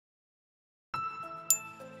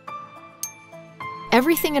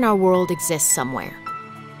Everything in our world exists somewhere.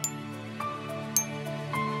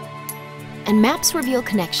 And maps reveal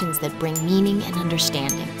connections that bring meaning and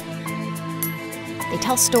understanding. They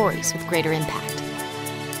tell stories with greater impact.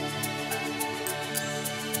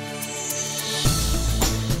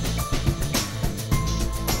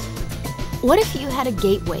 What if you had a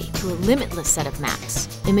gateway to a limitless set of maps,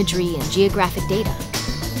 imagery, and geographic data?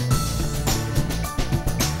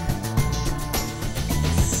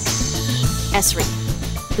 Esri,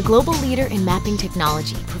 the global leader in mapping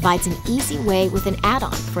technology, provides an easy way with an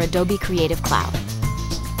add-on for Adobe Creative Cloud.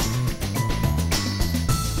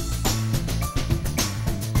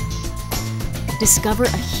 Discover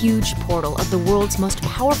a huge portal of the world's most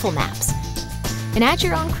powerful maps and add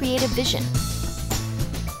your own creative vision.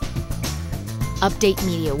 Update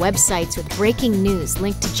media websites with breaking news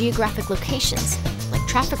linked to geographic locations, like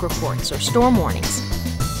traffic reports or storm warnings.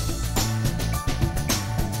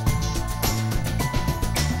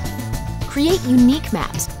 Create unique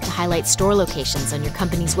maps to highlight store locations on your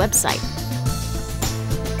company's website.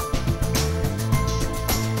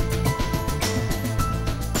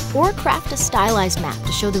 Or craft a stylized map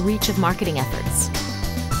to show the reach of marketing efforts.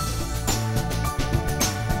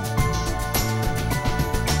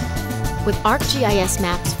 With ArcGIS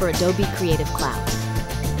Maps for Adobe Creative Cloud,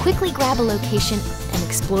 quickly grab a location and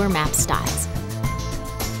explore map styles.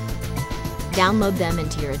 Download them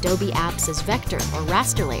into your Adobe apps as vector or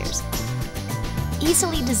raster layers.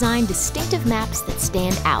 Easily design distinctive maps that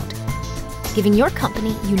stand out, giving your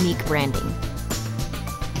company unique branding.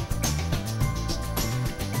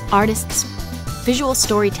 Artists, visual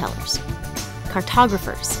storytellers,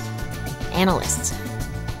 cartographers, analysts,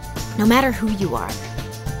 no matter who you are,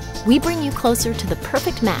 we bring you closer to the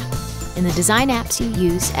perfect map in the design apps you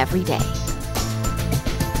use every day.